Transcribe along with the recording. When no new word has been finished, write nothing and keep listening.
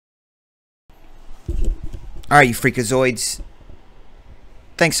Alright, you freakazoids.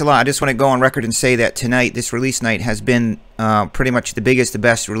 Thanks a lot. I just want to go on record and say that tonight, this release night, has been pretty much the biggest, the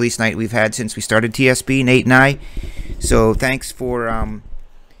best release night we've had since we started TSB, Nate and I. So thanks for,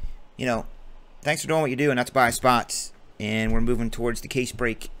 thanks for doing what you do, and that's buy spots. And we're moving towards the case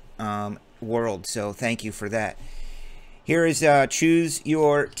break world, so thank you for that. Here is Choose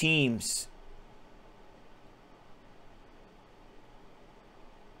Your Teams.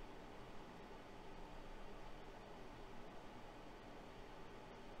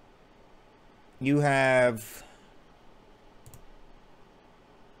 You have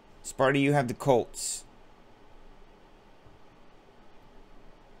Sparty, you have the Colts.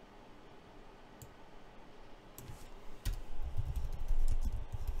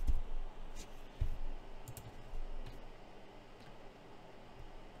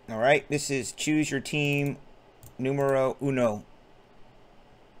 All right, this is Choose Your Team numero uno.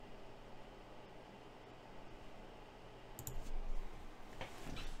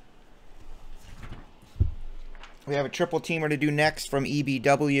 We have a triple teamer to do next from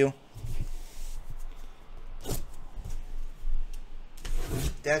EBW.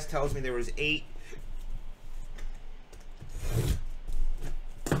 Des tells me there was 8.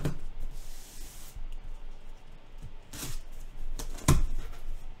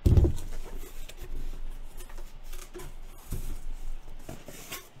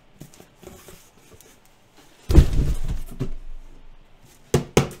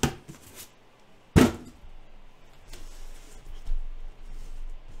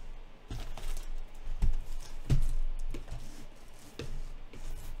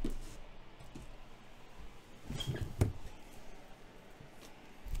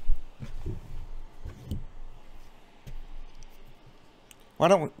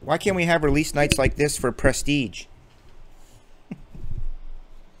 Why can't we have release nights like this for prestige?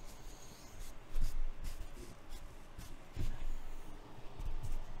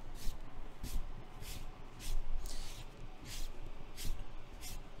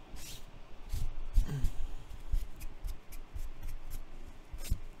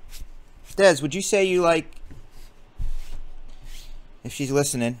 Des, would you say you like, if she's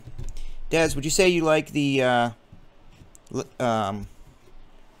listening, Des, would you say you like the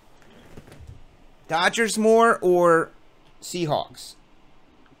Dodgers more or Seahawks?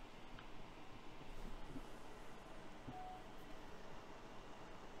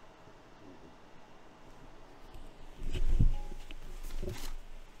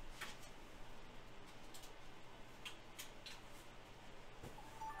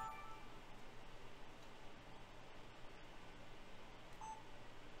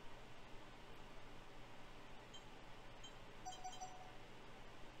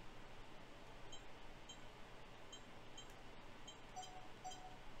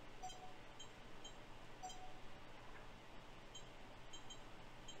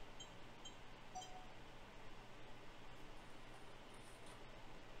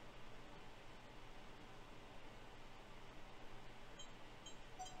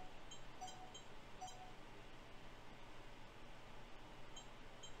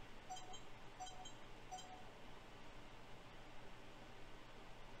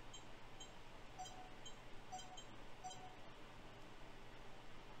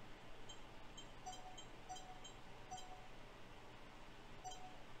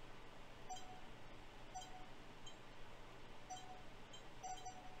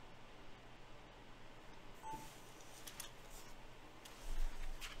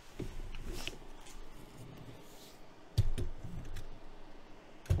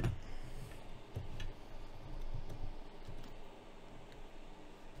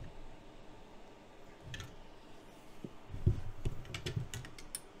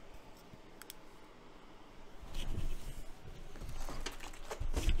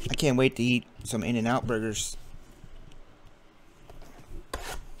 I can't wait to eat some In-N-Out burgers.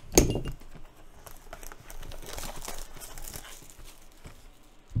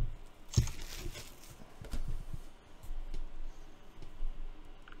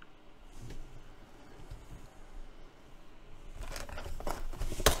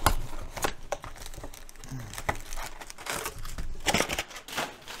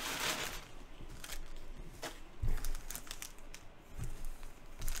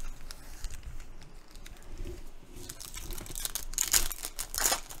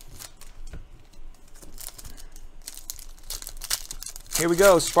 Here we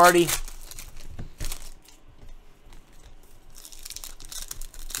go, Sparty.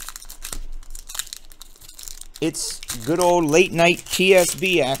 It's good old late night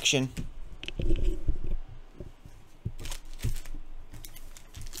TSB action.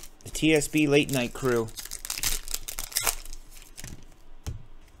 The TSB late night crew.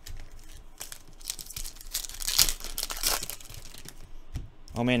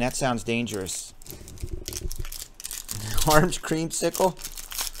 Oh man, that sounds dangerous. Orange creamsicle.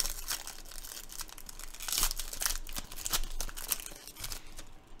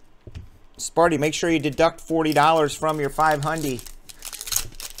 Sparty, make sure you deduct $40 from your $500.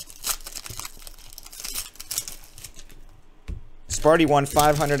 Sparty won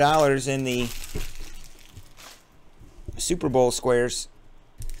 $500 in the Super Bowl squares.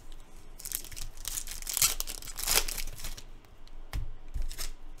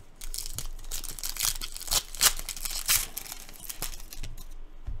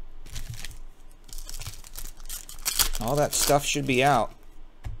 All that stuff should be out.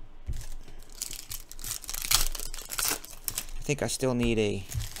 I think I still need a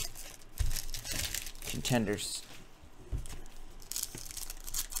Contenders.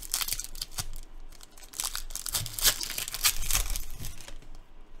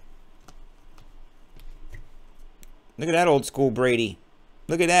 Look at that old school Brady.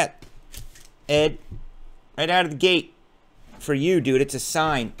 Look at that, Ed. Right out of the gate. For you, dude, it's a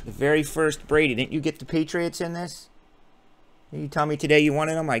sign. The very first Brady. Didn't you get the Patriots in this? You tell me today you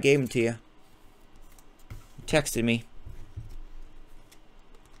wanted them, I gave them to you. You texted me.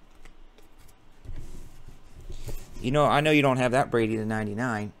 You know, I know you don't have that Brady to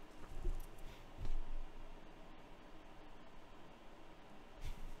 99.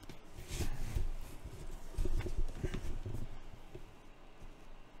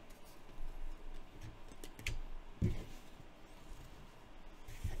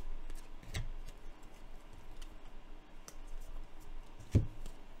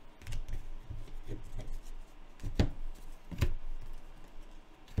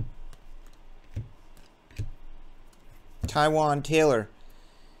 Taiwan Taylor,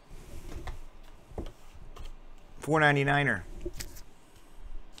 499er.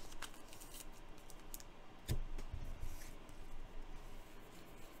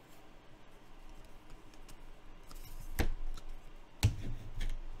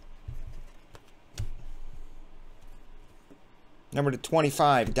 Number to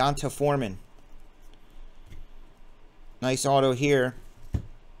 25, Donta Foreman. Nice auto here.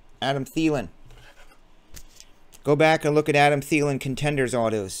 Adam Thielen. Go back and look at Adam Thielen Contenders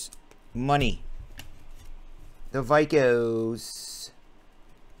autos. Money. The Vikos.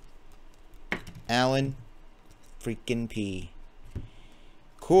 Allen freaking P.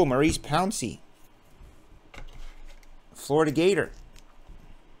 Cool. Maurice Pouncey. Florida Gator.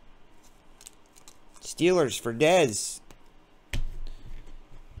 Steelers for Dez.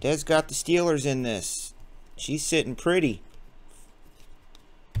 Dez got the Steelers in this. She's sitting pretty.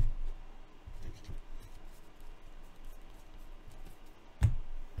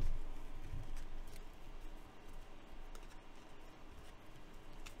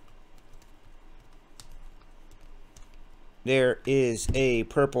 There is a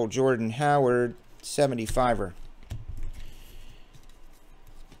purple Jordan Howard 75er.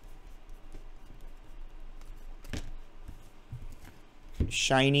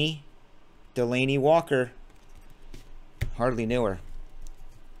 Shiny Delaney Walker. Hardly knew her.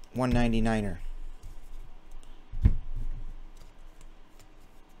 199er.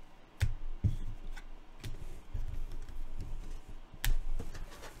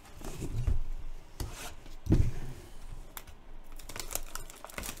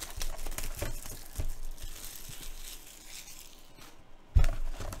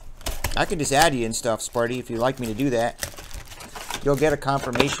 I can just add you and stuff, Sparty, if you'd like me to do that. You'll get a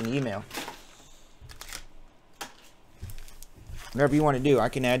confirmation email. Whatever you want to do, I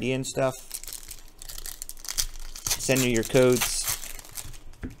can add you in stuff. Send you your codes.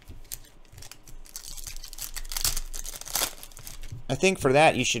 I think for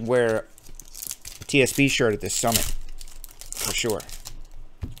that you should wear a TSB shirt at this summit. For sure.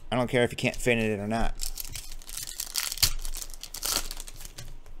 I don't care if you can't fit in it or not.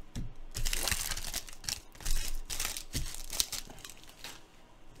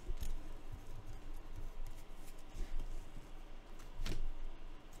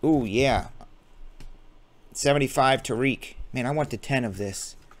 Ooh, yeah. 75 Tariq. Man, I want the 10 of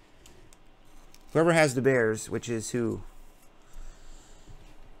this. Whoever has the Bears, which is who?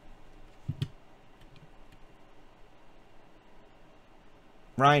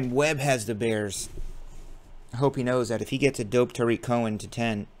 Ryan Webb has the Bears. I hope he knows that if he gets a dope Tariq Cohen to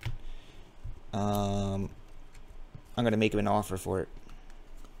 10, I'm going to make him an offer for it.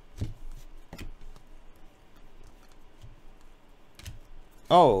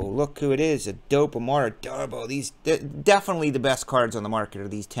 Oh, look who it is. A dope Amara Darbo. These definitely the best cards on the market are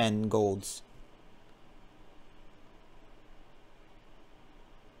these 10 golds.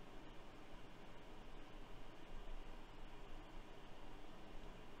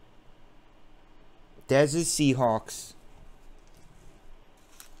 Dez's Seahawks.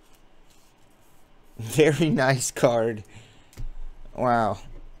 Very nice card. Wow.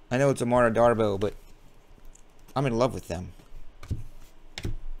 I know it's Amara Darbo, but I'm in love with them.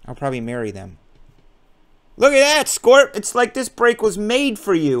 I'll probably marry them. Look at that, Scorp! It's like this break was made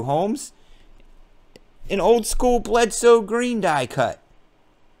for you, Holmes. An old school Bledsoe green die cut.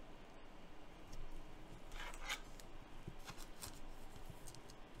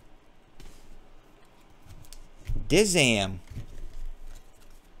 Dizam.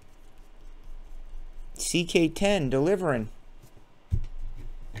 CK10 delivering.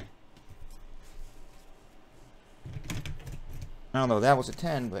 I don't know, that was a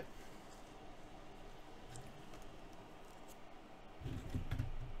 10, but...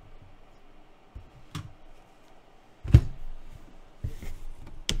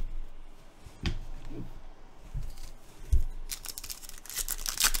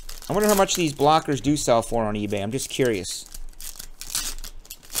 I wonder how much these blockers do sell for on eBay. I'm just curious.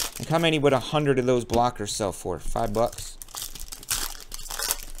 Like, how many would 100 of those blockers sell for? $5?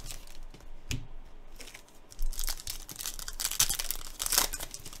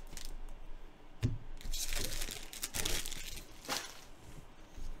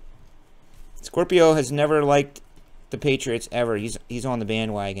 Scorpio has never liked the Patriots ever. He's on the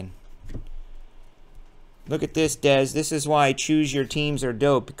bandwagon. Look at this, Dez. This is why choose your teams are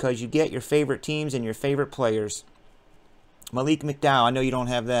dope, because you get your favorite teams and your favorite players. Malik McDowell, I know you don't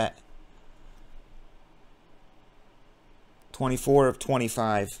have that. 24 of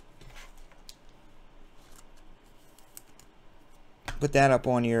 25. Put that up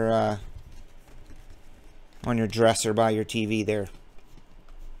on your dresser by your TV there.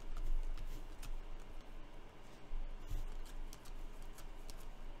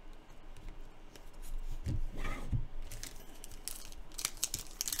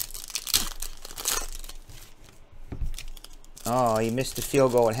 Oh, he missed the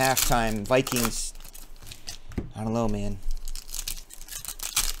field goal at halftime. Vikings. I don't know, man.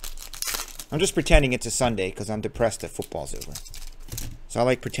 I'm just pretending it's a Sunday because I'm depressed that football's over. So I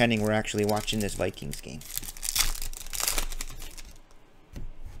like pretending we're actually watching this Vikings game.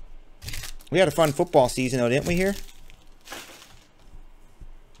 We had a fun football season, though, didn't we, here?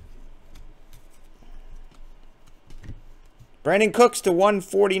 Brandon Cooks to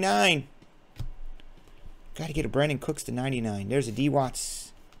 149. Got to get a Brandon Cooks to 99. There's a D.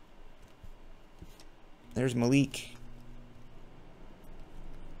 Watts. There's Malik.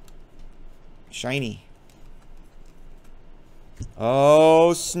 Shiny.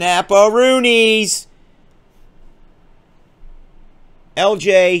 Oh, snap-a-roonies.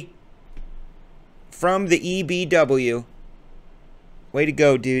 LJ from the EBW. Way to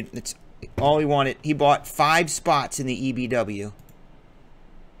go, dude. That's all he wanted. He bought 5 spots in the EBW.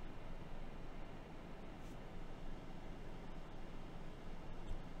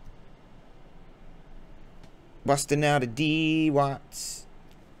 Busting out a D. Watts.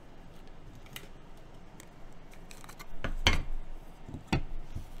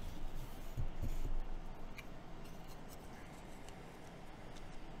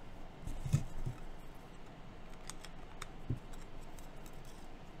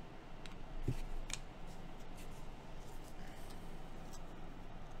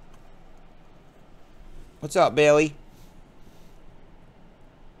 What's up, Bailey?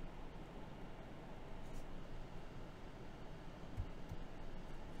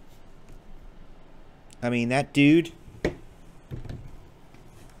 I mean, that dude,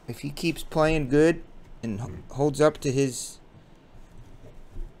 if he keeps playing good and holds up to his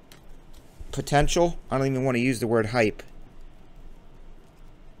potential, I don't even want to use the word hype.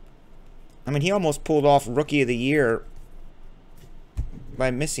 I mean, he almost pulled off Rookie of the Year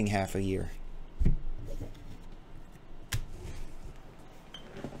by missing half a year.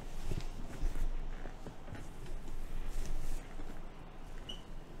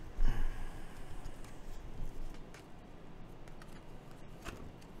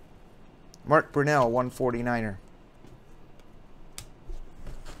 Mark Brunell, 149er.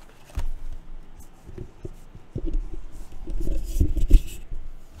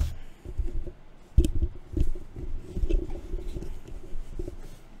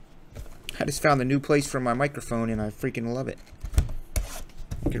 I just found the new place for my microphone and I freaking love it.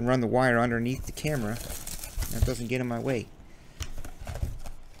 I can run the wire underneath the camera. That doesn't get in my way.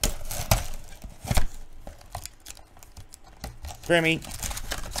 Grammy.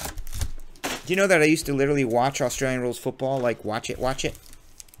 Do you know that I used to literally watch Australian rules football? Like, watch it, watch it.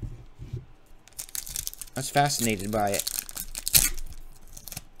 I was fascinated by it.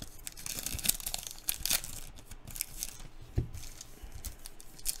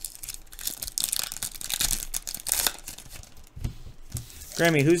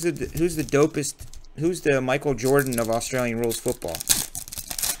 Grammy, who's the dopest? Who's the Michael Jordan of Australian rules football?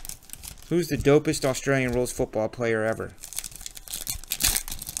 Who's the dopest Australian rules football player ever?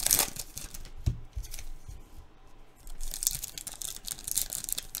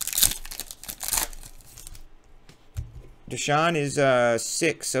 Deshaun is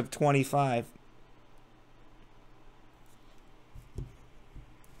 6 of 25.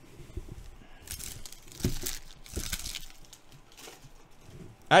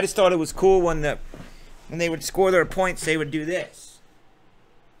 I just thought it was cool when they would score their points, they would do this.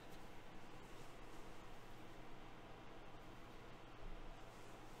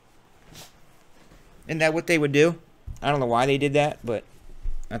 Isn't that what they would do? I don't know why they did that, but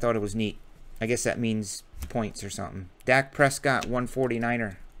I thought it was neat. I guess that means points or something. Dak Prescott,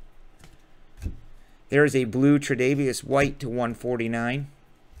 149er. There is a blue Tre'Davious White to 149.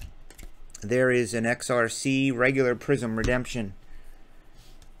 There is an XRC regular Prism Redemption.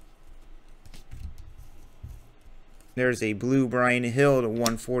 There's a blue Brian Hill to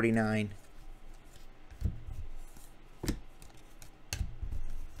 149.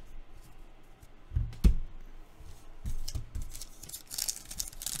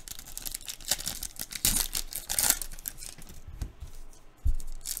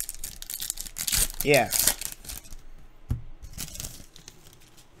 Yeah.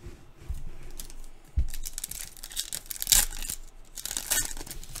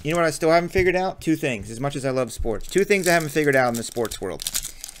 You know what I still haven't figured out? Two things, as much as I love sports. Two things I haven't figured out in the sports world.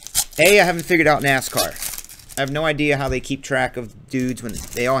 A, I haven't figured out NASCAR. I have no idea how they keep track of dudes when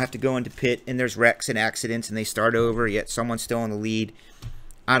they all have to go into pit and there's wrecks and accidents and they start over, yet someone's still in the lead.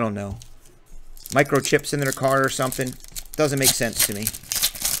 I don't know. Microchips in their car or something. Doesn't make sense to me.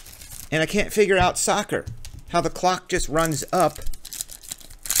 And I can't figure out soccer. How the clock just runs up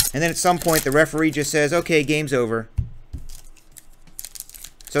and then at some point the referee just says, okay, game's over.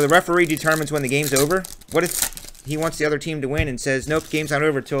 So the referee determines when the game's over? What if he wants the other team to win and says, nope, game's not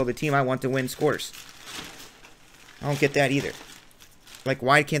over till the team I want to win scores? I don't get that either. Like,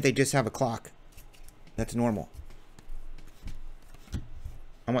 why can't they just have a clock? That's normal.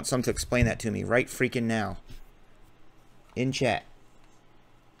 I want someone to explain that to me right freaking now. In chat.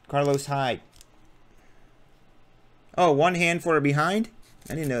 Carlos Hyde. Oh, one hand for a behind?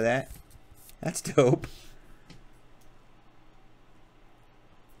 I didn't know that. That's dope.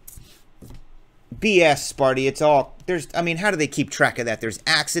 BS, Sparty. It's all... I mean, how do they keep track of that? There's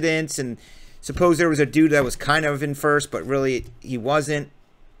accidents, and suppose there was a dude that was kind of in first, but really he wasn't.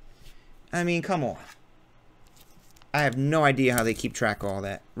 I mean, come on. I have no idea how they keep track of all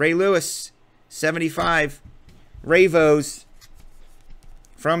that. Ray Lewis, 75. Ravos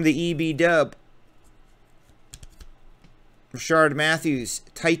from the EB Dub. Rashard Matthews,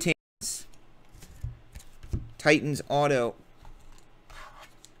 Titans. Titans Auto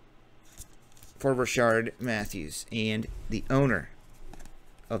for Rashard Matthews and the owner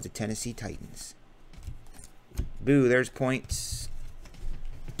of the Tennessee Titans. Boo, there's points.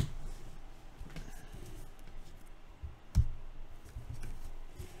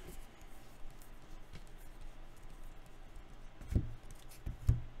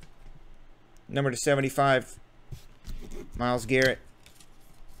 Number to 75, Myles Garrett.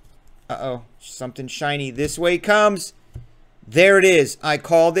 Uh-oh, something shiny. This way comes. There it is. I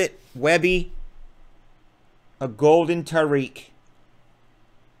called it. Webby. A golden Tariq.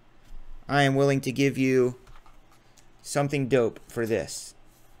 I am willing to give you something dope for this.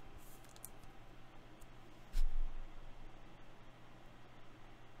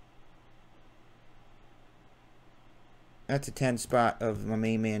 That's a 10 spot of my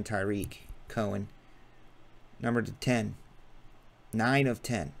main man Tariq Cohen. Number to 10. 9 of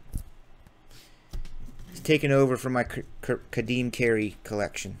 10. He's taken over from my Kadeem Carey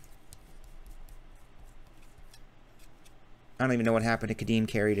collection. I don't even know what happened to Kadeem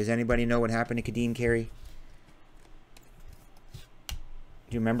Carey. Does anybody know what happened to Kadeem Carey?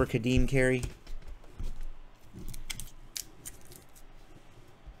 Do you remember Kadeem Carey?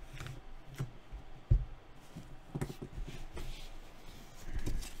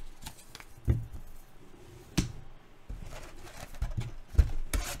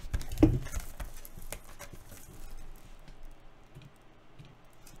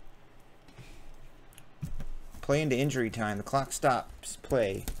 Play into injury time. The clock stops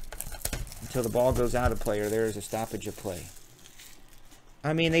play until the ball goes out of play or there is a stoppage of play.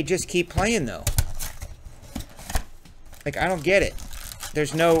 I mean, they just keep playing, though. Like, I don't get it.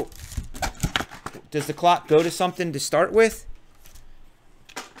 There's no... Does the clock go to something to start with?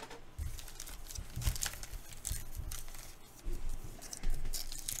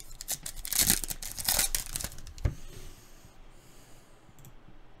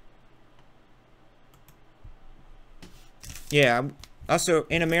 Yeah, also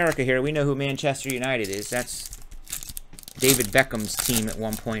in America here, we know who Manchester United is. That's David Beckham's team at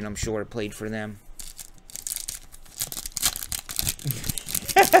one point, I'm sure, played for them.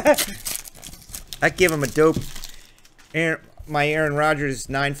 I'd give him a dope my Aaron Rodgers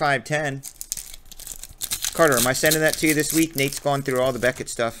 9510. Carter, am I sending that to you this week? Nate's gone through all the Beckett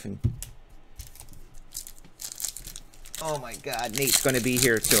stuff. And oh my God, Nate's going to be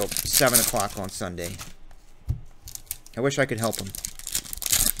here till 7 o'clock on Sunday. I wish I could help him.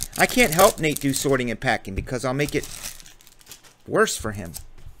 I can't help Nate do sorting and packing because I'll make it worse for him.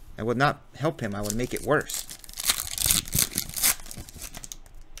 I would not help him. I would make it worse.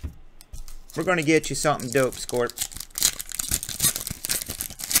 We're going to get you something dope, Scorp.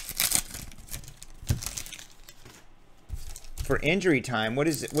 For injury time? What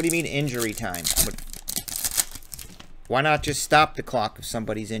is it? What do you mean injury time? Why not just stop the clock if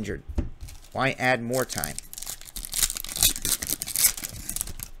somebody's injured? Why add more time?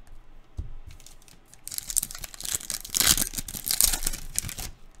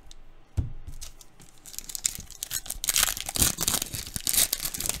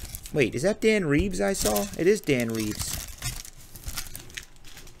 Wait, is that Dan Reeves I saw? It is Dan Reeves.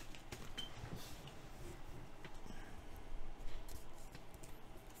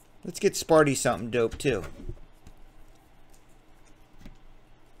 Let's get Sparty something dope, too.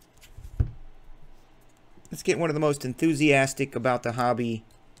 Let's get one of the most enthusiastic about the hobby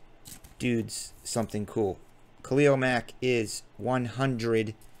dudes something cool. Khalil Mack is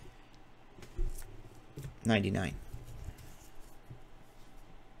 $199.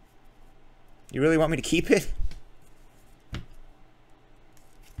 You really want me to keep it?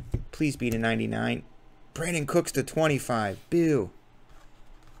 Please be to 99. Brandon Cooks to 25. Boo.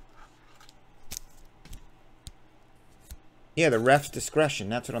 Yeah, the ref's discretion.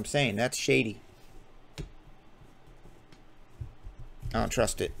 That's what I'm saying. That's shady. I don't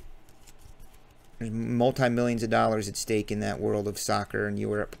trust it. There's multi-millions of dollars at stake in that world of soccer in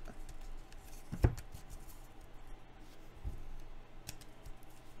Europe.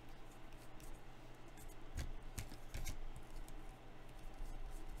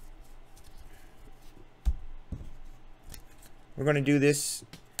 We're going to do this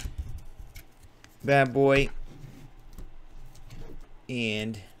bad boy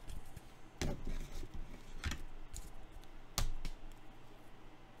and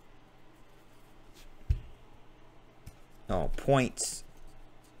points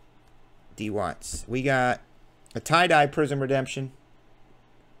D-Watts. We got a tie-dye Prism Redemption.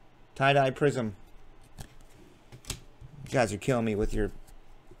 Tie-dye Prism. You guys are killing me with your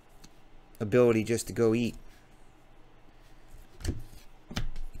ability just to go eat.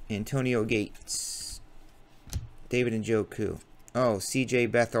 Antonio Gates. David Njoku. Oh, CJ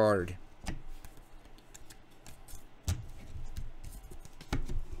Beathard.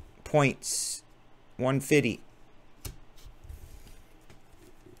 Points. 150.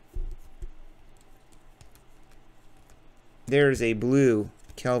 There's a blue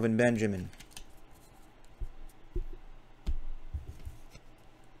Kelvin Benjamin.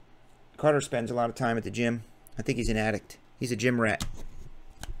 Carter spends a lot of time at the gym. I think he's an addict. He's a gym rat.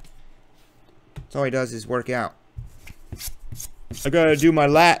 That's all he does is work out. I gotta do my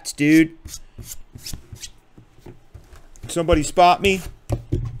lats, dude. Somebody spot me?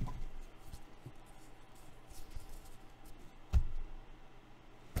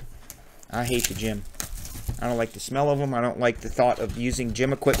 I hate the gym. I don't like the smell of them. I don't like the thought of using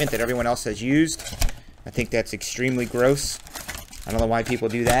gym equipment that everyone else has used. I think that's extremely gross. I don't know why people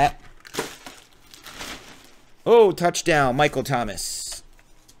do that. Oh, touchdown, Michael Thomas.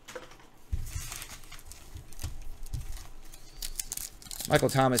 Michael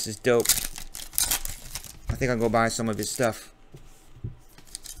Thomas is dope. I think I'll go buy some of his stuff.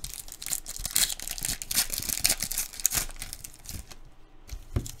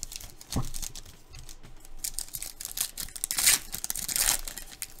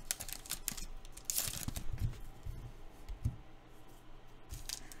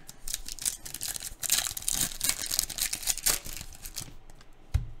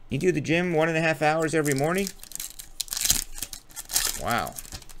 You do the gym 1.5 hours every morning? Wow.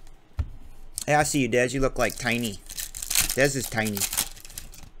 Hey, I see you, Dez. You look like tiny. Dez is tiny.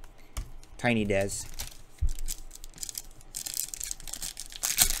 Tiny Dez.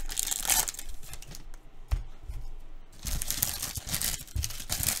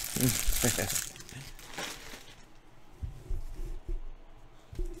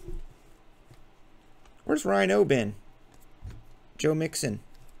 Where's Rhino been? Joe Mixon.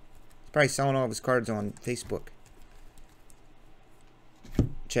 He's probably selling all of his cards on Facebook.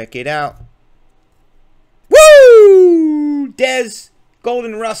 Check it out. Woo! Dez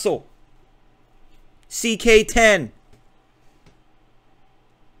Golden Russell. CK10.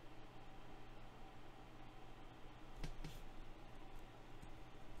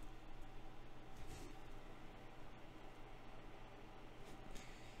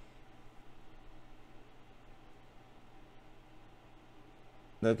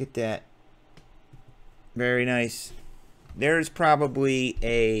 Look at that. Very nice. There's probably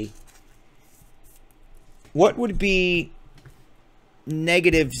a... What would be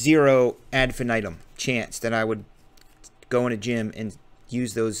 -0 ad infinitum chance that I would go in a gym and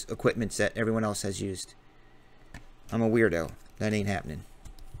use those equipments that everyone else has used? I'm a weirdo. That ain't happening.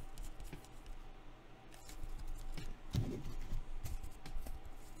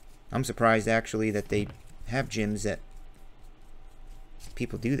 I'm surprised actually that they have gyms that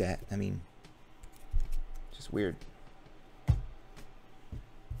people do that. I mean, just weird.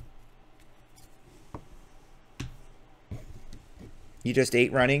 You just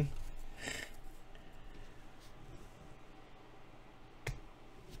ate running?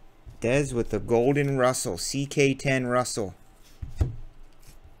 Dez with the Golden Russell. CK10 Russell.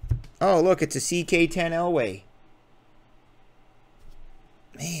 Oh, look, it's a CK10 Elway.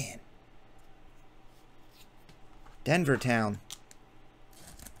 Man. Denver Town.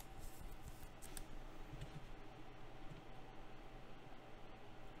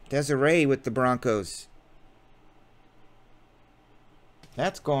 Desiree with the Broncos.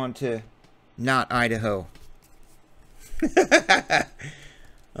 That's gone to not Idaho.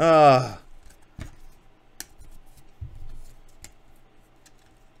 Oh.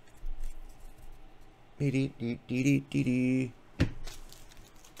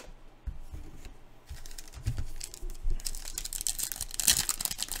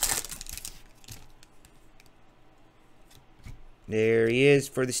 There he is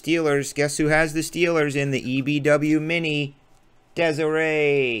for the Steelers. Guess who has the Steelers in the EBW Mini?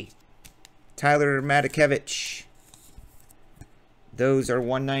 Desiree. Tyler Matakevich. Those are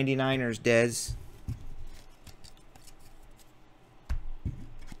 199ers, Dez.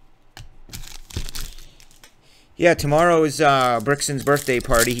 Yeah, tomorrow is Brixton's birthday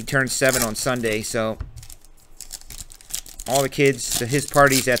party. He turns 7 on Sunday, so all the kids, his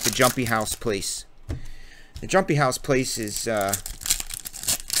party's at the Jumpy House place. The Jumpy House place is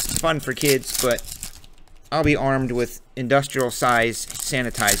fun for kids, but I'll be armed with industrial size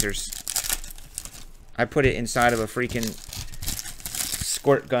sanitizers. I put it inside of a freaking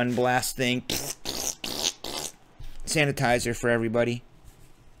squirt gun blast thing. Sanitizer for everybody.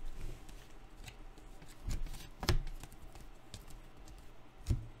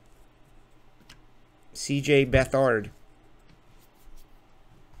 CJ Beathard.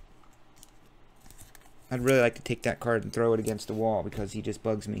 I'd really like to take that card and throw it against the wall because he just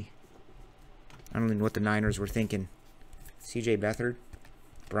bugs me. I don't even know what the Niners were thinking. CJ Beathard.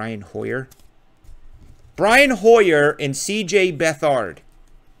 Brian Hoyer. Brian Hoyer and CJ Beathard.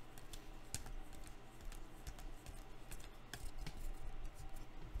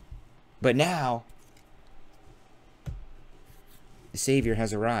 But now, the Savior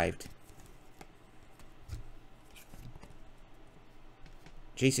has arrived.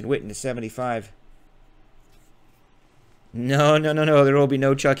 Jason Witten to 75. No. There will be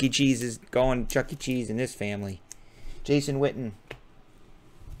no Chuck E. Cheese's going Chuck E. Cheese in this family. Jason Witten.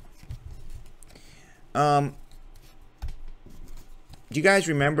 Do you guys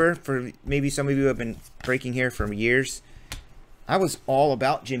remember, for maybe some of you have been breaking here for years, I was all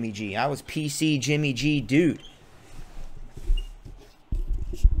about Jimmy G. I was PC Jimmy G dude.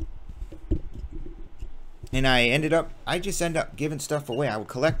 And I just end up giving stuff away. I would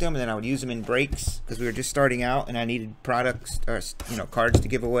collect them and then I would use them in breaks because we were just starting out and I needed products, or, cards to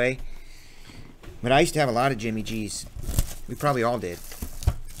give away. But I used to have a lot of Jimmy G's. We probably all did.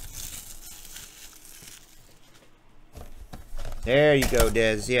 There you go,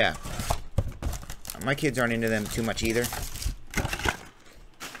 Dez. Yeah. My kids aren't into them too much either.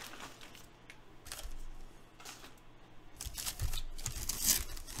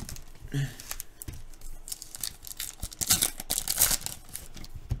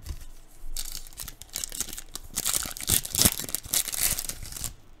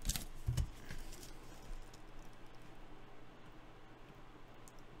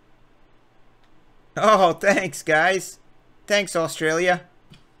 Oh, thanks, guys. Thanks,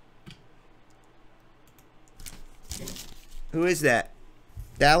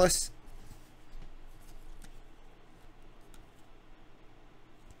 Dallas.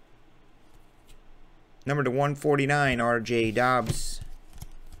 Number to 149, R.J. Dobbs.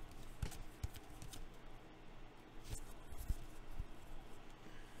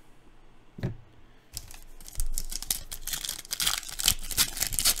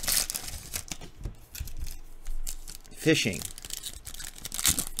 Fishing.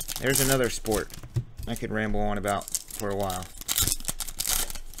 There's another sport I could ramble on about for a while.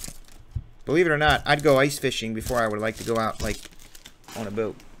 Believe it or not, I'd go ice fishing before I would like to go out like on a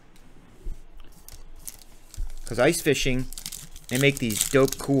boat. Because ice fishing, they make these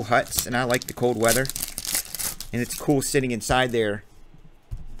dope cool huts, and I like the cold weather. And it's cool sitting inside there.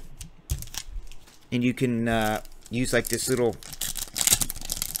 And you can use like this little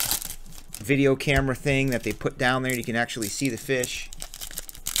video camera thing that they put down there. You can actually see the fish.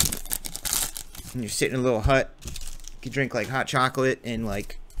 And you're sitting in a little hut. You can drink like hot chocolate and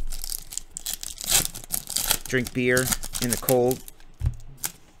like drink beer in the cold.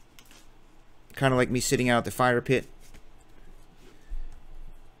 Kind of like me sitting out at the fire pit.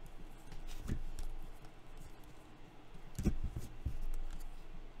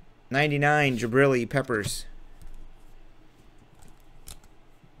 $99 Jabrilli Peppers.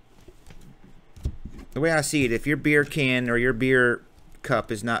 The way I see it, if your beer can or your beer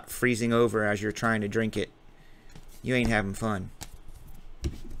cup is not freezing over as you're trying to drink it, you ain't having fun.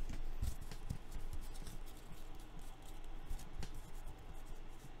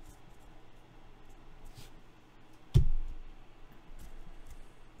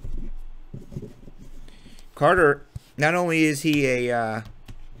 Carter, not only is he a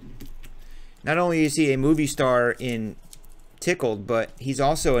movie star in Tickled, but he's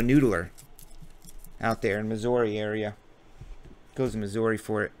also a noodler out there in Missouri area. Goes to Missouri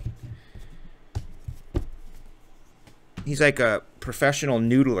for it. He's like a professional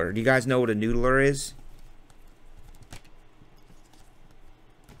noodler. Do you guys know what a noodler is?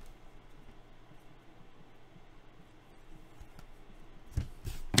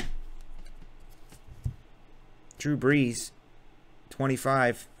 Drew Brees,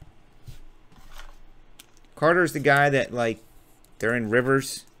 25. Carter's the guy that, like, they're in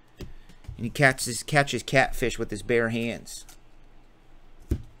rivers and he catches catfish with his bare hands.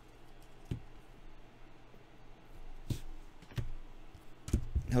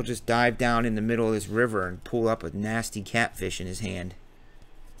 He'll just dive down in the middle of this river and pull up a nasty catfish in his hand.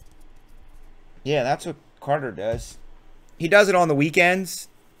 Yeah, that's what Carter does. He does it on the weekends.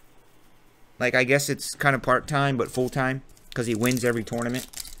 Like, I guess it's kind of part-time, but full-time, because he wins every tournament.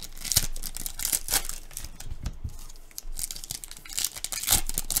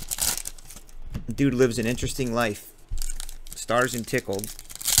 Dude lives an interesting life. Stars in Tickled,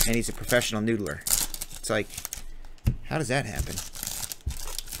 and he's a professional noodler. It's like, how does that happen?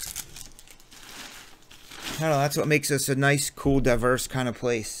 I don't know, that's what makes us a nice, cool, diverse kind of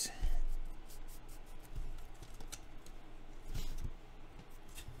place.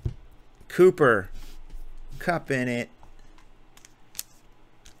 Cooper, cup in it.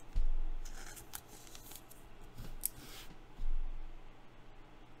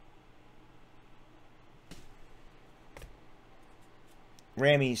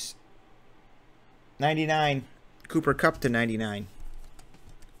 Rammies, 99. Cooper Cup to 99.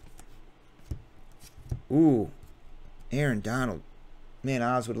 Ooh, Aaron Donald. Man,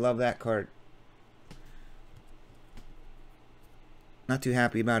 Oz would love that card. Not too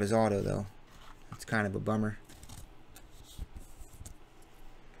happy about his auto, though. It's kind of a bummer.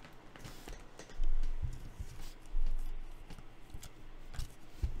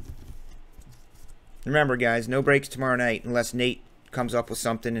 Remember, guys, no breaks tomorrow night unless Nate comes up with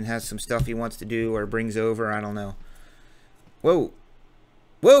something and has some stuff he wants to do or brings over. I don't know. Whoa.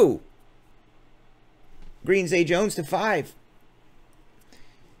 Whoa. Green Zay Jones to 5.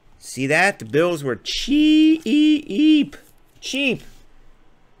 See that? The Bills were cheap. Cheap.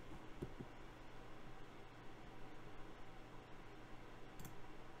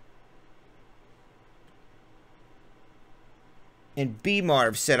 And B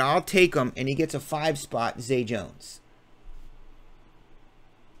Marv said, I'll take him, and he gets a 5 spot, Zay Jones.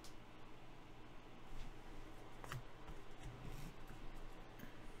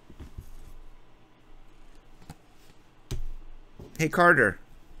 Hey, Carter.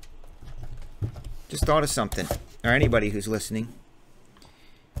 Just thought of something. Or anybody who's listening.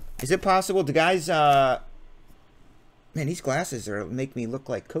 Is it possible the guys, man, these glasses make me look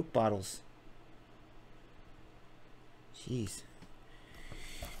like Coke bottles. Jeez.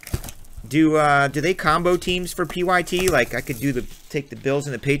 Do they combo teams for PYT? Like, I could take the Bills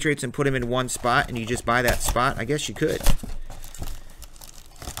and the Patriots and put them in one spot and you just buy that spot? I guess you could.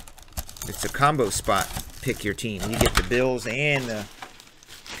 It's a combo spot. Pick your team. You get the Bills and the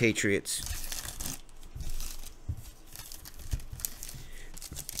Patriots.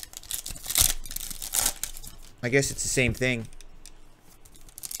 I guess it's the same thing.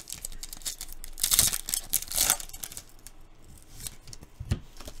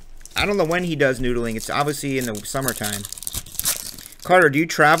 I don't know when he does noodling. It's obviously in the summertime. Carter, do you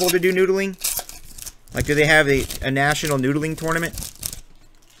travel to do noodling? Like, do they have a national noodling tournament?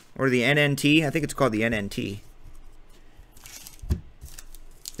 Or the NNT? I think it's called the NNT.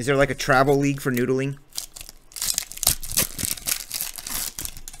 Is there like a travel league for noodling?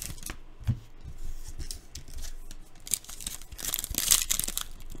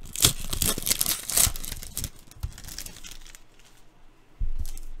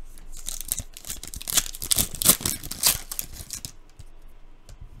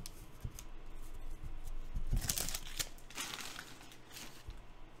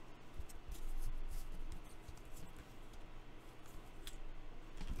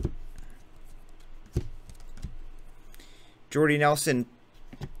 Jordy Nelson,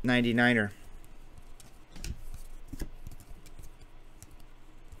 99er.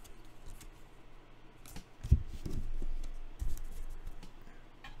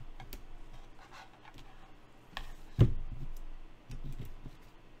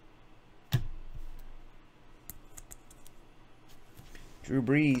 Drew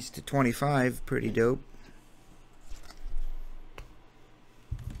Brees to 25, pretty dope.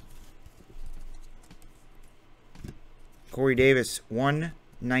 Corey Davis,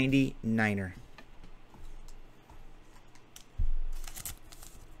 199er.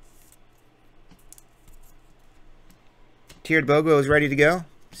 Tiered Bogo is ready to go.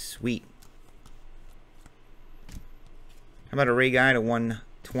 Sweet. How about a Ray Guy to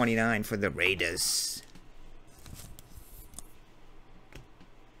 129 for the Raiders?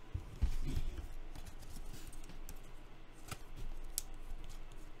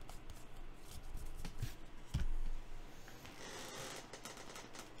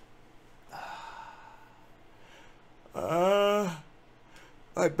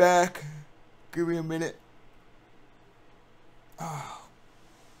 My back. Give me a minute. Oh.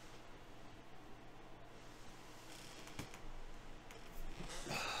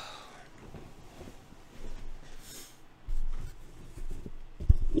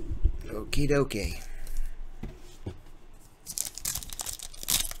 Okie dokie.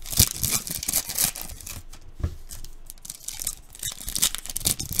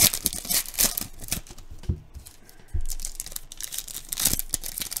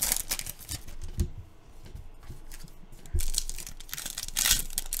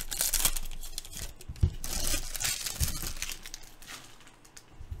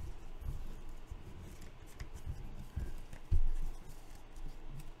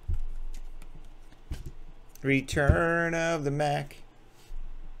 Return of the Mac.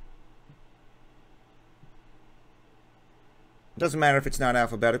 Doesn't matter if it's not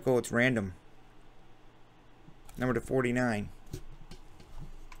alphabetical, it's random. Number to 49.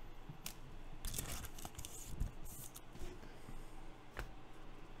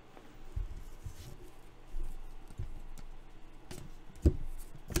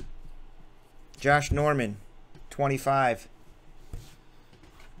 Josh Norman, 25.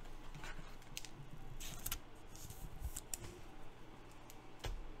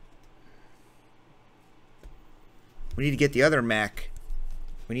 We need to get the other Mac.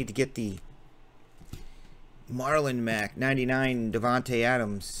 We need to get the Marlon Mac, 99, Devontae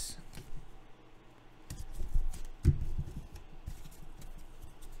Adams.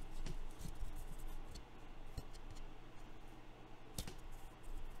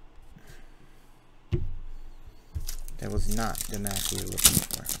 That was not the Mac we were looking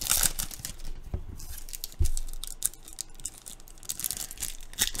for.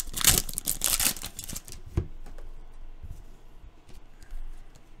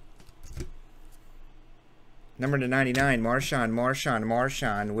 Number to 99,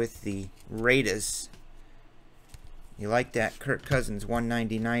 Marshawn with the Raiders. You like that? Kirk Cousins,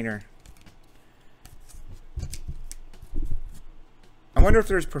 199er. I wonder if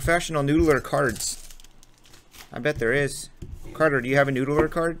there's professional noodler cards. I bet there is. Carter, do you have a noodler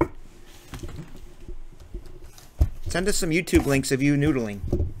card? Send us some YouTube links of you noodling.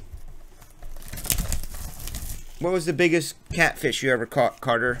 What was the biggest catfish you ever caught,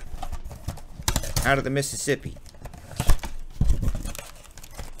 Carter? Out of the Mississippi.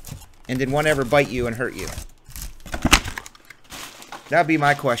 And did one ever bite you and hurt you? That'd be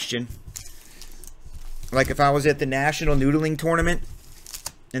my question. Like if I was at the National Noodling Tournament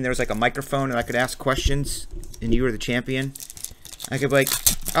and there was like a microphone and I could ask questions and you were the champion, I could be like,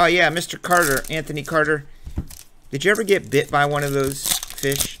 Oh yeah, Mr. Carter, Anthony Carter. Did you ever get bit by one of those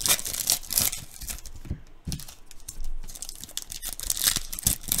fish?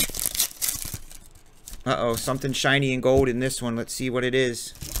 Uh-oh, something shiny and gold in this one. Let's see what it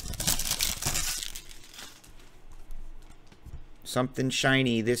is. Something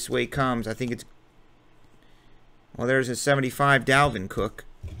shiny this way comes. I think it's... Well, there's a 75 Dalvin Cook.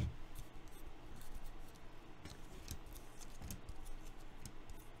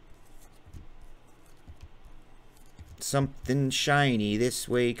 Something shiny this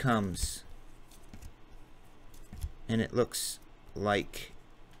way comes. And it looks like...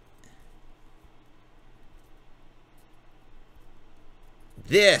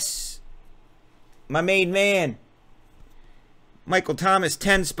 this. My main man. Michael Thomas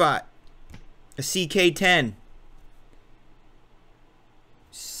 10 spot. A CK10.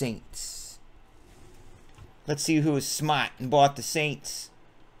 Saints. Let's see who was smart and bought the Saints.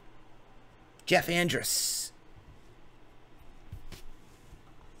 Jeff Andrus.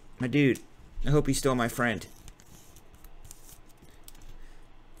 My dude. I hope he's still my friend.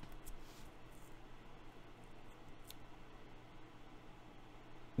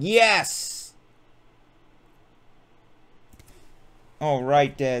 Yes! All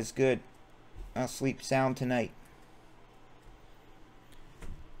right, Des. Good. I'll sleep sound tonight.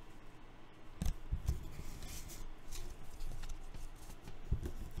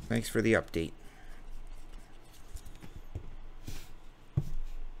 Thanks for the update.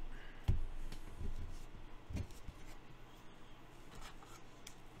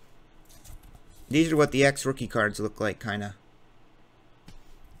 These are what the X-Rookie cards look like, kind of.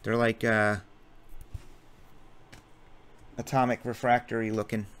 They're like atomic refractory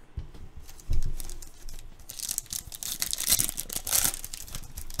looking.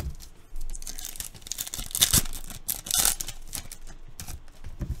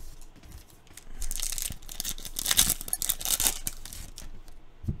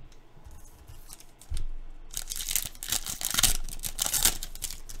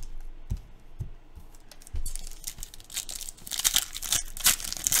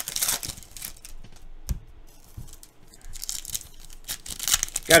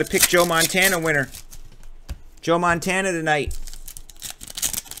 Got to pick Joe Montana winner. Joe Montana tonight.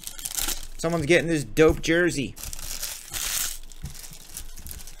 Someone's getting this dope jersey.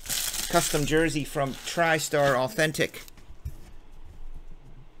 Custom jersey from TriStar Authentic.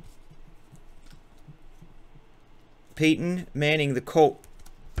 Peyton Manning, the Colt,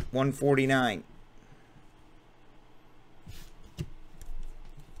 149.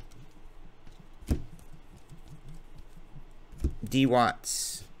 D.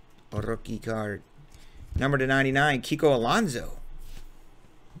 Watts, a rookie card. Number to 99, Kiko Alonso.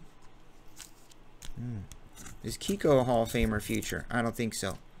 Is Kiko a Hall of Famer future? I don't think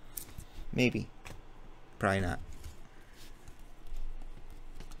so. Maybe. Probably not.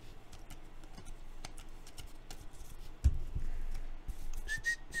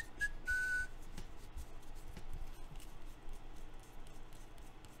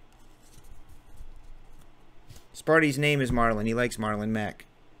 Sparty's name is Marlon. He likes Marlon Mack.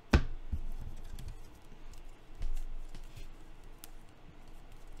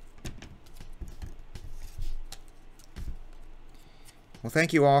 Well,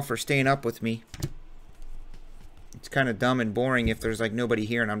 thank you all for staying up with me. It's kind of dumb and boring if there's like nobody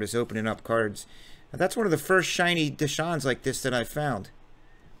here and I'm just opening up cards. That's one of the first shiny Deshaun's like this that I found.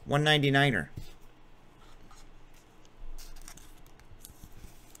 199er.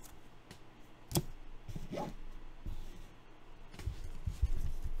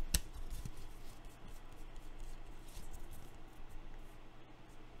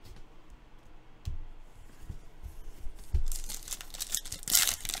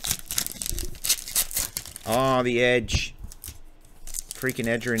 Oh, the Edge. Freaking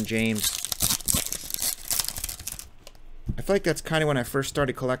Edgerrin James. I feel like that's kind of when I first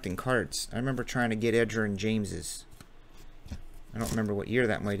started collecting cards. I remember trying to get Edgerrin James's. I don't remember what year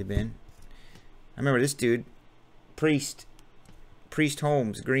that might have been. I remember this dude. Priest. Priest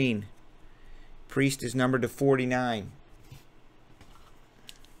Holmes, green. Priest is numbered to 49.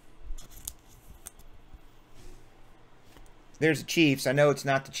 There's the Chiefs. I know it's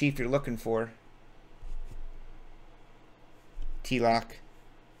not the Chief you're looking for. T-Lock.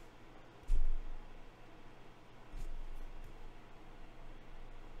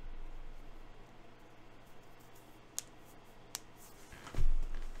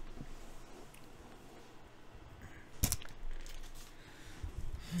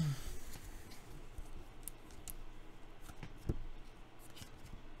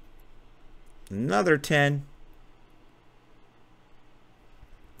 Another 10.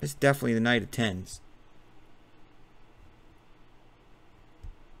 It's definitely the night of tens.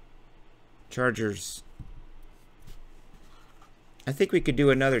 Chargers. I think we could do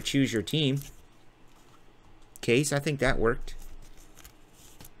another choose your team case. I think that worked.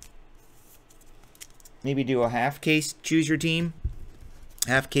 Maybe do a half case choose your team.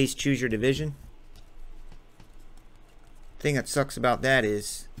 Half case choose your division. The thing that sucks about that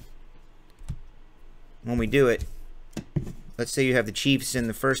is when we do it, let's say you have the Chiefs in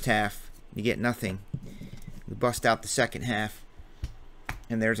the first half, you get nothing. We bust out the second half,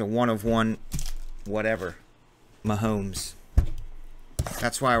 and there's a 1 of 1 whatever. Mahomes.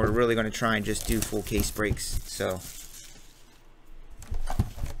 That's why we're really going to try and just do full case breaks. So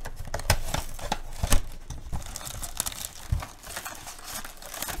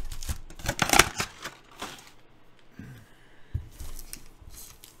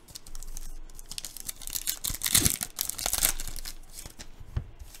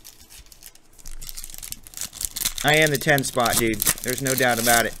I am the 10 spot, dude. There's no doubt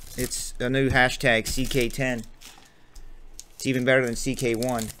about it. It's a new hashtag, CK10. It's even better than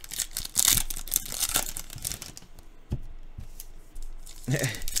CK1.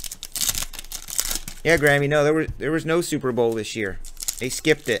 Yeah, Grammy, no, there was no Super Bowl this year. They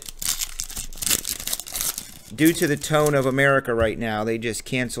skipped it. Due to the tone of America right now, they just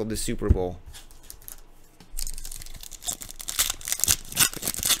canceled the Super Bowl.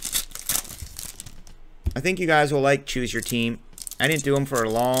 I think you guys will like Choose Your Team. I didn't do them for a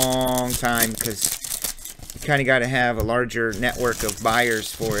long time because you kind of got to have a larger network of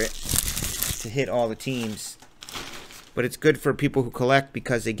buyers for it to hit all the teams. But it's good for people who collect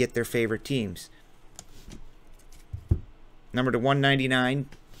because they get their favorite teams. Number to 199,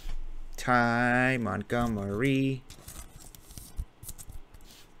 Ty Montgomery.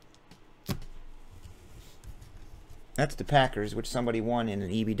 That's the Packers, which somebody won in an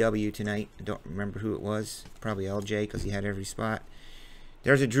EBW tonight. I don't remember who it was. Probably LJ because he had every spot.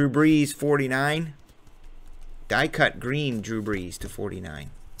 There's a Drew Brees 49. Die cut green Drew Brees to 49.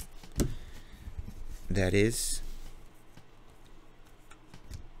 That is.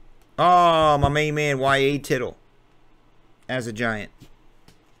 Oh, my main man, Y.A. Tittle. As a Giant.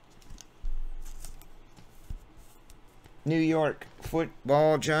 New York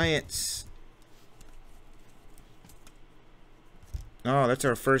Football Giants. Oh, that's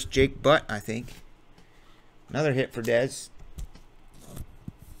our first Jake Butt, I think. Another hit for Dez.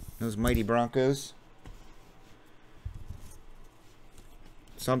 Those mighty Broncos.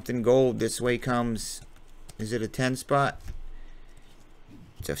 Something gold this way comes. Is it a 10 spot?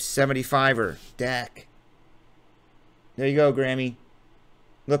 It's a 75er. Dak. There you go, Grammy.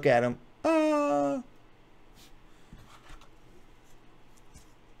 Look at him. Ah.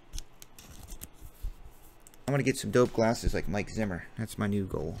 I'm going to get some dope glasses like Mike Zimmer. That's my new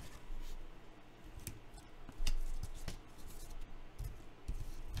goal.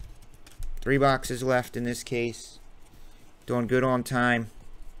 Three boxes left in this case. Doing good on time.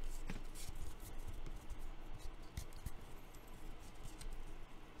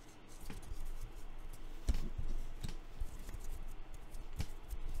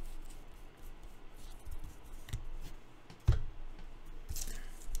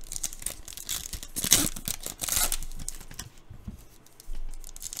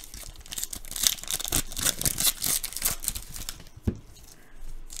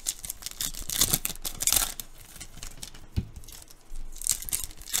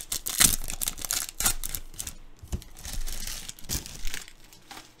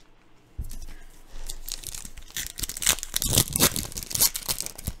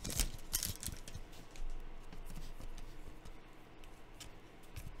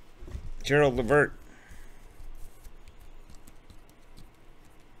 Gerald Levert.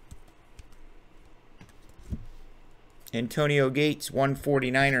 Antonio Gates,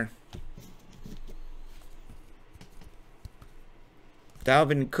 149er.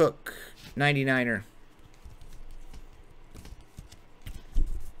 Dalvin Cook, 99er.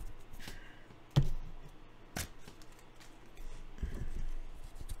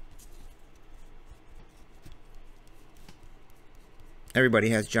 Everybody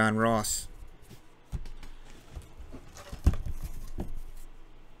has John Ross.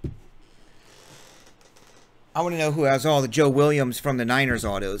 I want to know who has all the Joe Williams from the Niners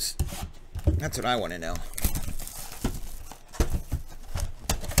autos. That's what I want to know.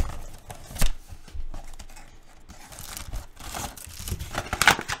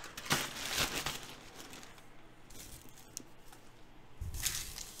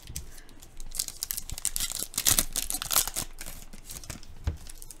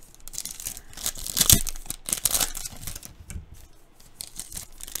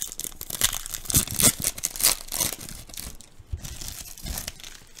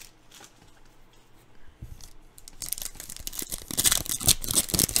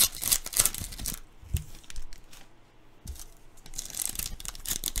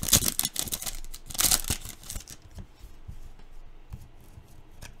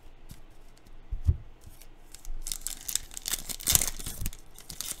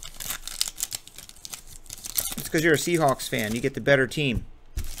 because you're a Seahawks fan. You get the better team.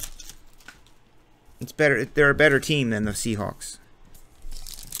 It's better. They're a better team than the Seahawks.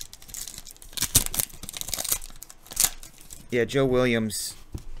 Yeah, Joe Williams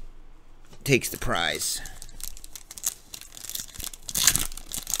takes the prize.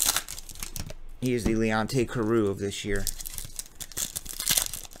 He is the Leonte Carew of this year.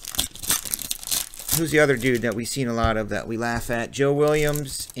 Who's the other dude that we've seen a lot of that we laugh at? Joe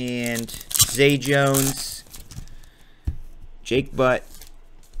Williams and Zay Jones, Jake Butt,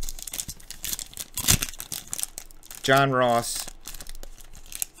 John Ross.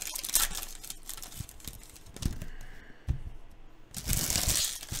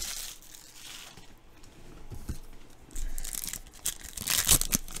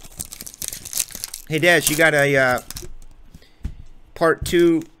 Hey, Des, you got a part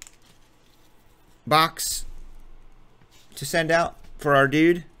 2 box to send out for our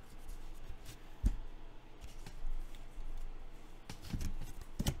dude?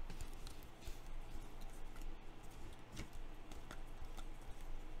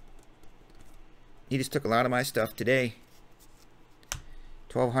 He just took a lot of my stuff today.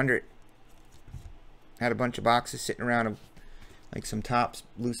 1,200. Had a bunch of boxes sitting around, like some Topps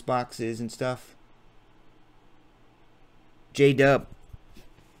loose boxes and stuff. J-Dub.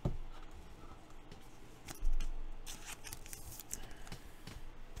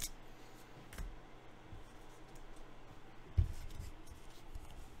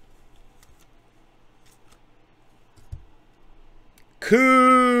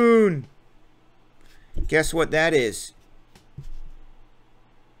 Coon. Guess what that is?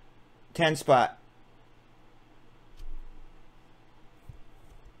 10 spot.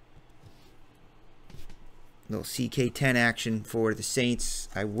 Little CK10 action for the Saints.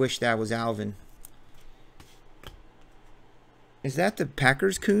 I wish that was Alvin. Is that the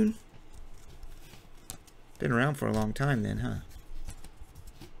Packers Coon? Been around for a long time then, huh?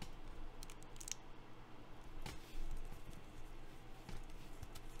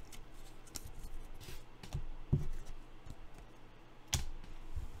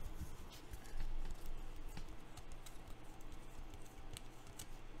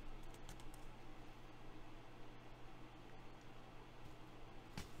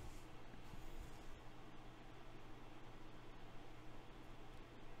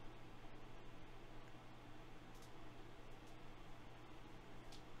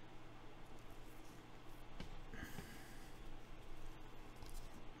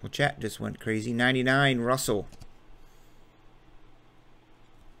 Well, chat just went crazy. 99, Russell.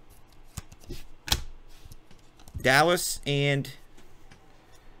 Dallas and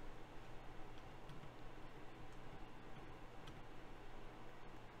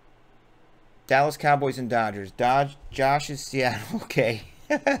Dallas Cowboys and Dodgers. Josh is Seattle. Okay.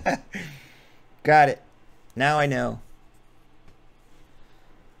 Got it. Now I know.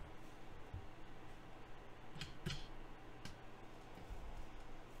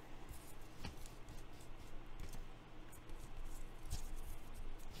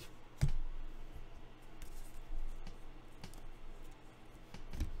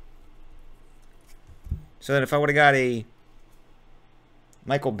 So that if I would have got a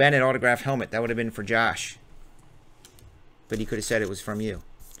Michael Bennett autographed helmet, that would have been for Josh. But he could have said it was from you.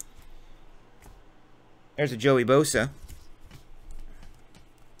 There's a Joey Bosa.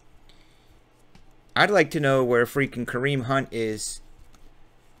 I'd like to know where freaking Kareem Hunt is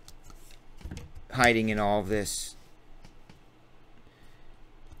hiding in all of this.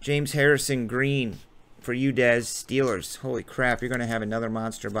 James Harrison Green for you, Des. Steelers. Holy crap, you're going to have another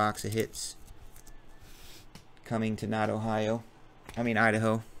monster box of hits coming to not Ohio. I mean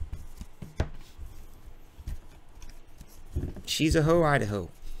Idaho. She's a hoe, Idaho.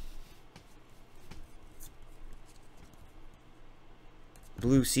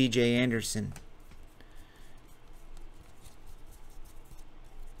 Blue CJ Anderson.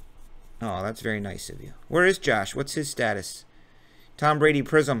 Oh, that's very nice of you. Where is Josh? What's his status? Tom Brady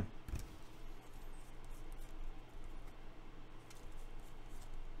Prism.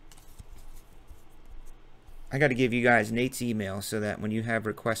 I got to give you guys Nate's email so that when you have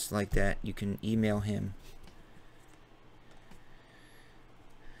requests like that, you can email him.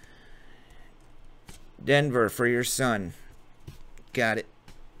 Denver for your son. Got it.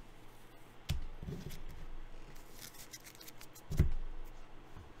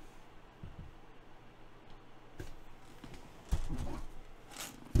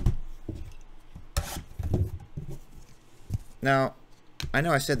 Now, I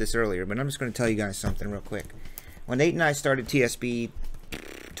know I said this earlier, but I'm just going to tell you guys something real quick. When Nate and I started TSB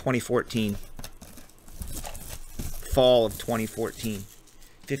 2014, fall of 2014,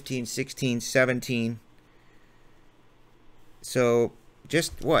 15, 16, 17, So,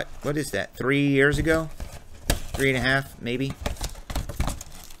 just what? What is that? 3 years ago? 3.5, maybe?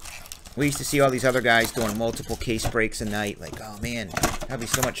 We used to see all these other guys doing multiple case breaks a night. Like, oh man, that'd be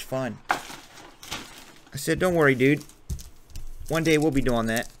so much fun. I said, don't worry, dude. One day we'll be doing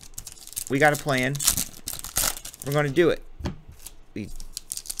that. We got a plan. We're going to do it. We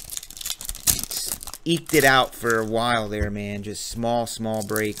eked it out for a while there, man. Just small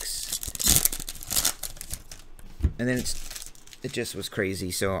breaks. And then it just was crazy.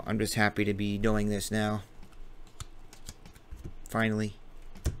 So I'm just happy to be doing this now. Finally.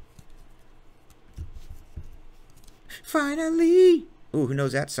 Finally. Ooh, who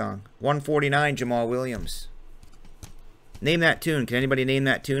knows that song? 149, Jamal Williams. Name that tune. Can anybody name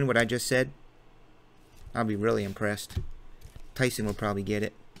that tune, what I just said? I'll be really impressed. Tyson will probably get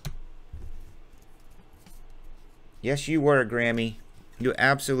it. Yes, you were, Grammy. You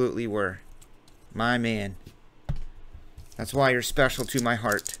absolutely were. My man. That's why you're special to my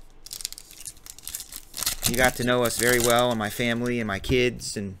heart. You got to know us very well, and my family, and my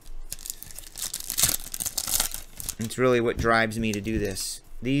kids, and it's really what drives me to do this.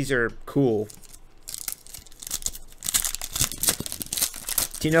 These are cool.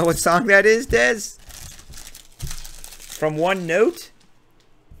 Do you know what song that is, Dez? From One Note?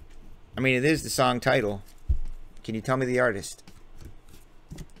 I mean, it is the song title. Can you tell me the artist?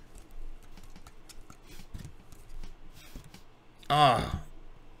 Oh.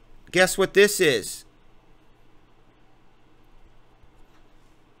 Guess what this is?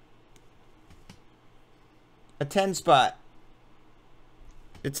 A 10 spot.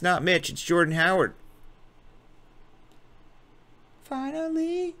 It's not Mitch, it's Jordan Howard.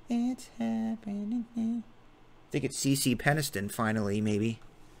 Finally, it's happening. I think it's CeCe Peniston, finally, maybe.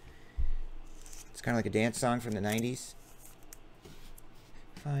 It's kind of like a dance song from the 90s.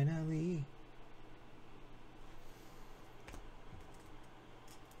 Finally.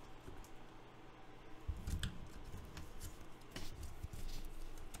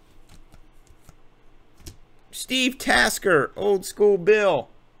 Steve Tasker, Old School Bill.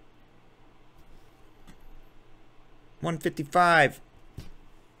 155.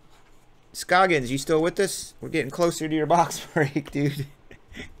 Scoggins, you still with us? We're getting closer to your box break, dude.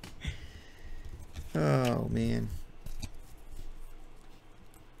 Oh, man.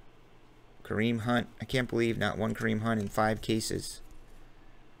 Kareem Hunt. I can't believe not one Kareem Hunt in 5 cases.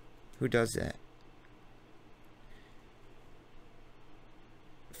 Who does that?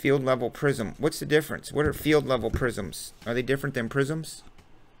 Field level prism. What's the difference? What are field level prisms? Are they different than prisms?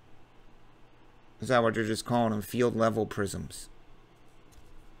 Is that what you're just calling them? Field level prisms.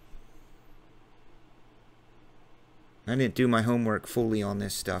 I didn't do my homework fully on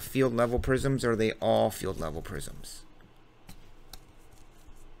this stuff. Field level prisms, or are they all field level prisms?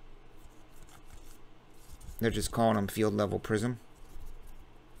 They're just calling them field level prism.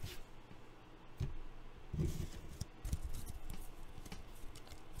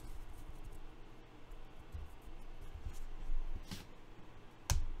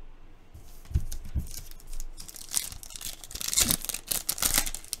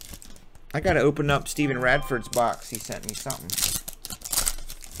 I gotta open up Steven Radford's box. He sent me something.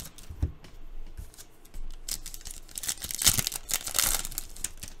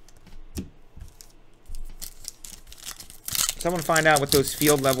 Someone find out what those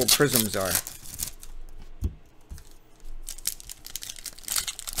field level prisms are.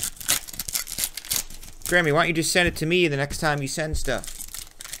 Grammy, why don't you just send it to me the next time you send stuff?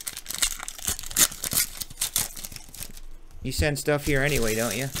 You send stuff here anyway,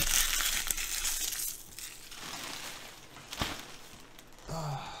 don't you?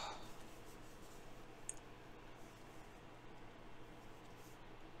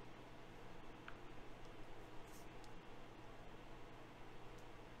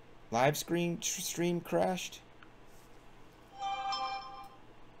 Live stream crashed?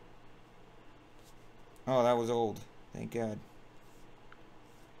 Oh, that was old. Thank God.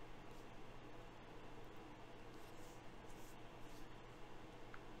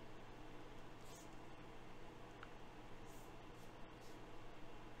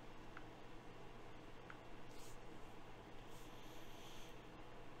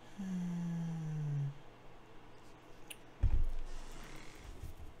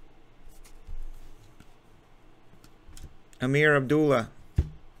 Amir Abdullah,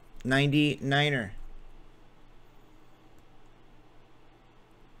 99er.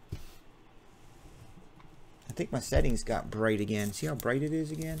 I think my settings got bright again. See how bright it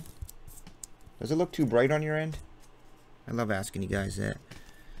is again? Does it look too bright on your end? I love asking you guys that.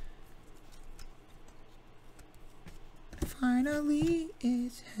 Finally,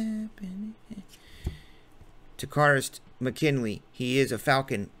 it's happening. Takaris McKinley. He is a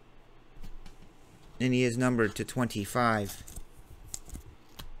Falcon, and he is numbered to 25.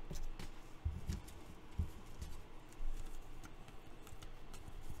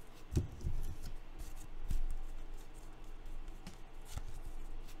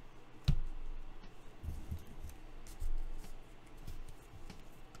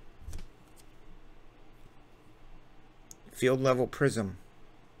 Field level prism.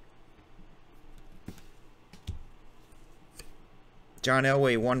 John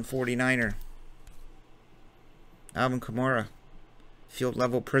Elway, 149er. Alvin Kamara, field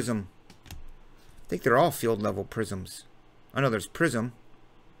level prism. I think they're all field level prisms. I know there's prism.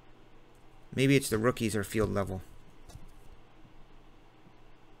 Maybe it's the rookies are field level.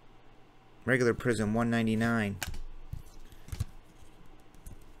 Regular prism, 199.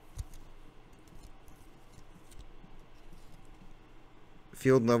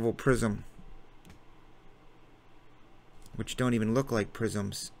 Field level prism, which don't even look like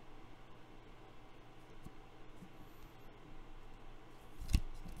prisms.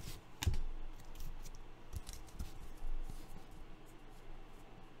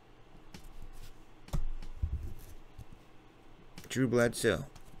 Drew Bledsoe.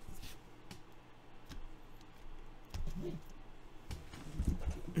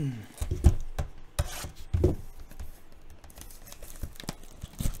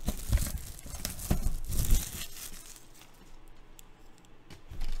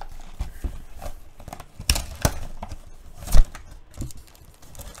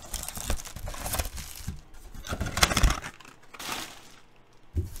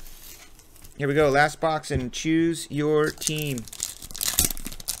 Here we go, last box, and choose your team.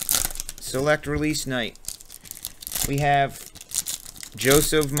 Select release night. We have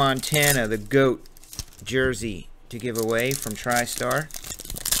Joseph Montana, the GOAT jersey to give away from TriStar.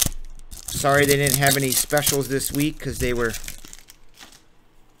 Sorry they didn't have any specials this week because they were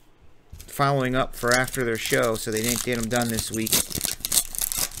following up for after their show, so they didn't get them done this week.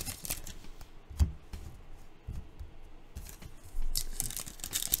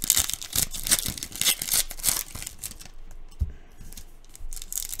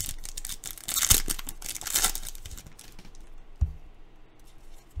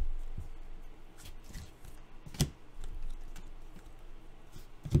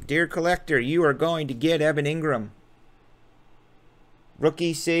 Dear collector, you are going to get Evan Ingram.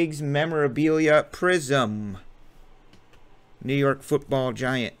 Rookie Sigs Memorabilia Prism. New York Football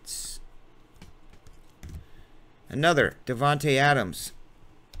Giants. Another Devontae Adams.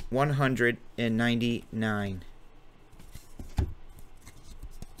 199.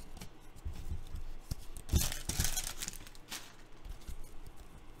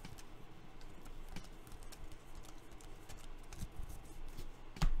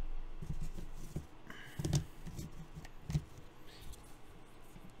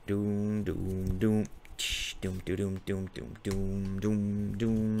 Doom doom doom doom doom doom doom doom doom doom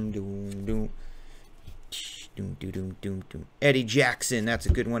doom doom doom doom doom doom. Eddie Jackson, that's a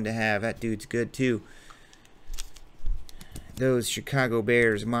good one to have. That dude's good too. Those Chicago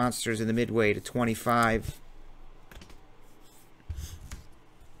Bears monsters in the midway to 25.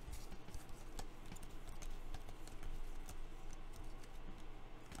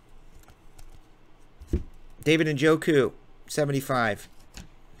 David Njoku, 75.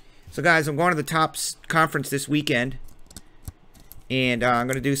 So guys, I'm going to the Topps conference this weekend, and I'm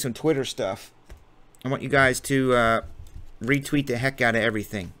going to do some Twitter stuff. I want you guys to retweet the heck out of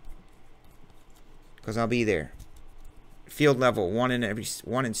everything, because I'll be there. Field level, one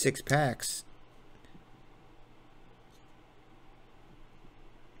in 6 packs.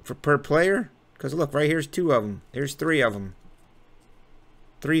 Per player? Because look, right here's 2 of them. There's 3 of them.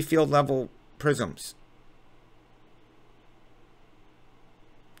 3 field level prisms.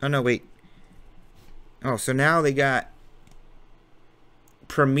 Oh, no, wait. Oh, so now they got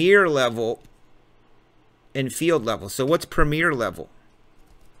premier level and field level. So what's premier level?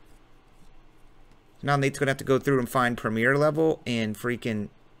 Now they're going to have to go through and find premier level and freaking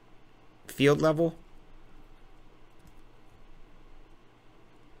field level.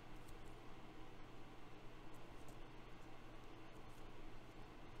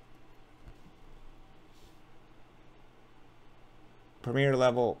 Premier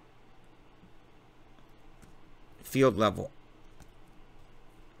level, field level.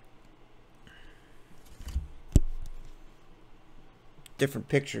 Different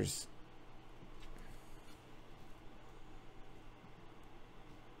pictures.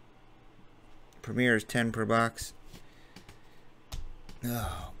 Premier is 10 per box.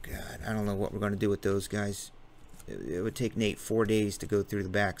 Oh, God. I don't know what we're going to do with those guys. It would take Nate 4 days to go through the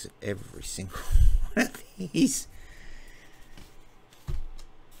backs of every single one of these. Jeez.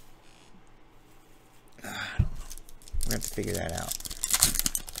 I don't know. We're gonna have to figure that out.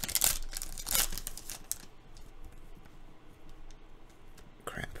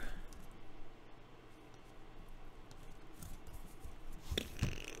 Crap.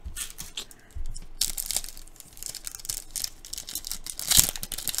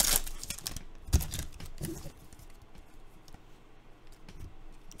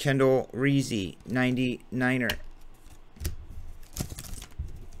 Kendall Reezy, 99er.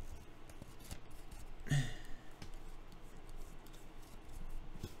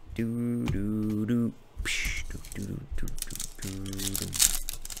 Do do do. Psh, do do do do do do.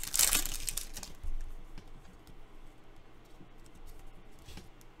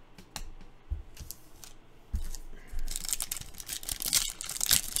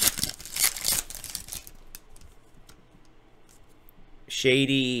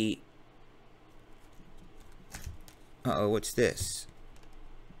 Shady. Uh-oh, what's this?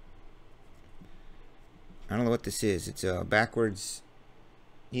 I don't know what this is. It's a backwards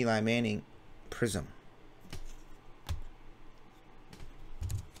Eli Manning Prism.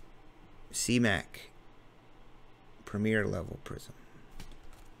 CMAC Premier Level Prism.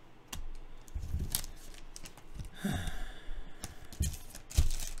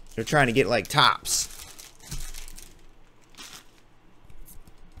 They're trying to get like tops.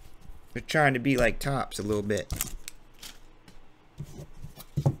 They're trying to be like tops a little bit.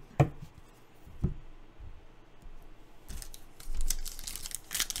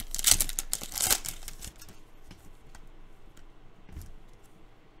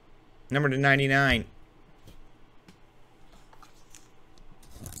 Number to 99.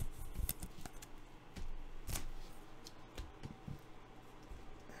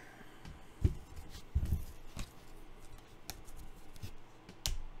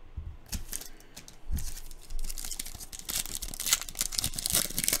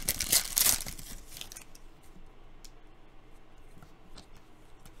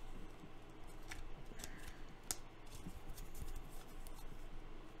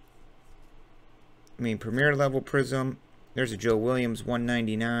 I mean, Premier Level Prism. There's a Joe Williams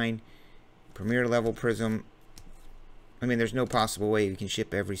 199. Premier Level Prism. I mean, there's no possible way you can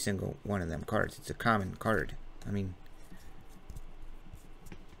ship every single one of them cards. It's a common card. I mean,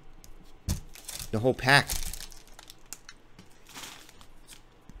 the whole pack.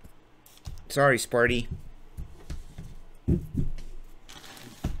 Sorry, Sparty.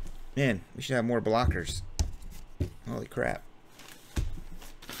 Man, we should have more blockers. Holy crap.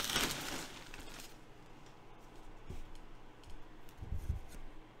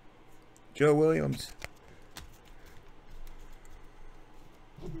 Joe Williams.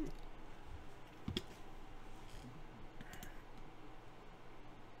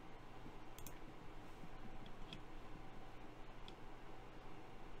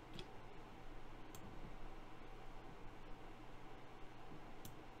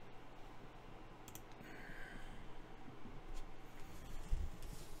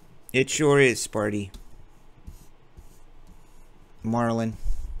 It sure is, Sparty. Marlin.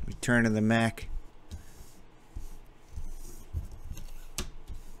 Return of the Mac.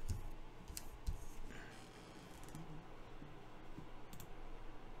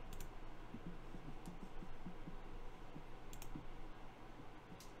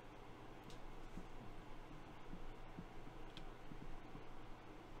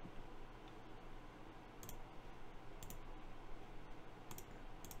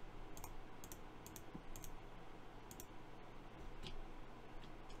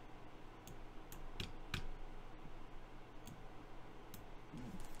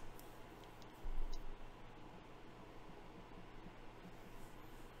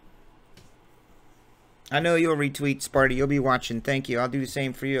 I know you'll retweet, Sparty. You'll be watching. Thank you. I'll do the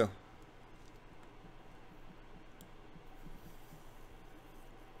same for you.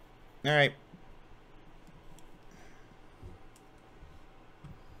 All right.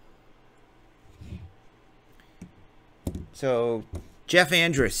 So, Jeff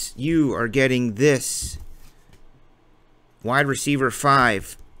Andrus, you are getting this wide receiver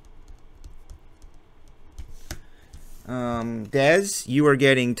 5. Dez, you are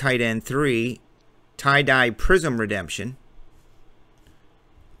getting tight end 3. Tie-dye Prism Redemption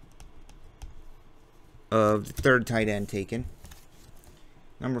of the 3rd tight end taken.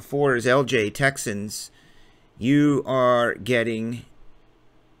 Number 4 is LJ Texans. You are getting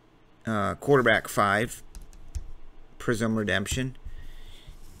quarterback 5 Prism Redemption.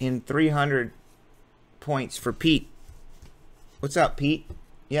 In 300 points for Pete. What's up, Pete?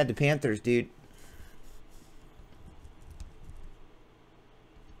 You had the Panthers, dude.